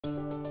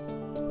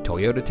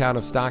Toyota Town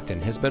of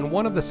Stockton has been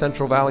one of the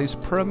Central Valley's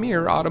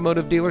premier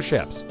automotive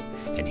dealerships.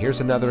 And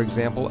here's another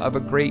example of a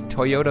great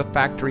Toyota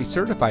factory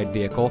certified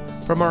vehicle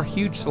from our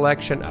huge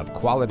selection of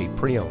quality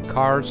pre-owned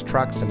cars,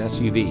 trucks, and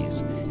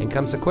SUVs, and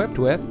comes equipped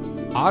with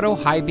auto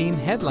high beam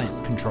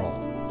headlamp control,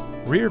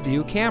 rear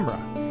view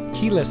camera,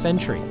 keyless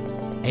entry,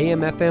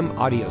 AM/FM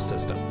audio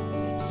system,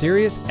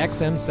 Sirius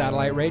XM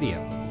satellite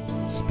radio,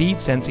 speed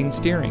sensing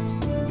steering,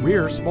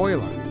 rear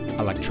spoiler,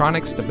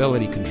 electronic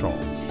stability control,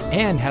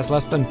 and has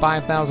less than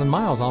 5,000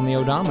 miles on the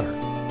odometer.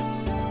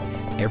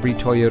 Every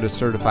Toyota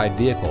certified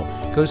vehicle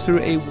goes through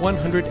a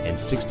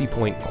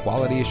 160-point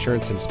quality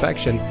assurance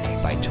inspection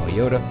by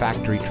Toyota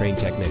factory trained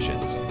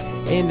technicians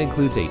and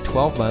includes a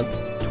 12-month,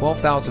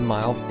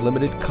 12,000-mile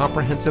limited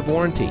comprehensive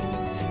warranty.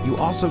 You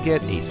also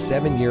get a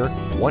 7-year,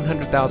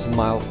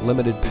 100,000-mile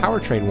limited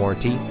powertrain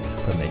warranty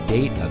from the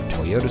date of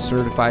Toyota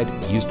certified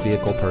used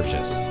vehicle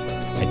purchase.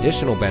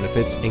 Additional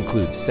benefits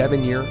include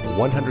 7-year,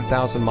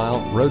 100,000-mile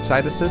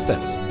roadside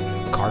assistance,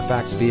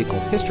 Carfax vehicle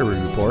history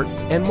report,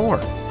 and more.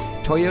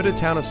 Toyota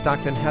Town of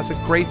Stockton has a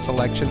great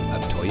selection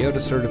of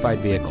Toyota certified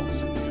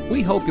vehicles.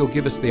 We hope you'll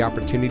give us the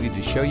opportunity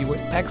to show you what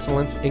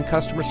excellence in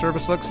customer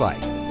service looks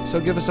like. So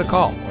give us a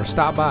call or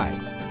stop by.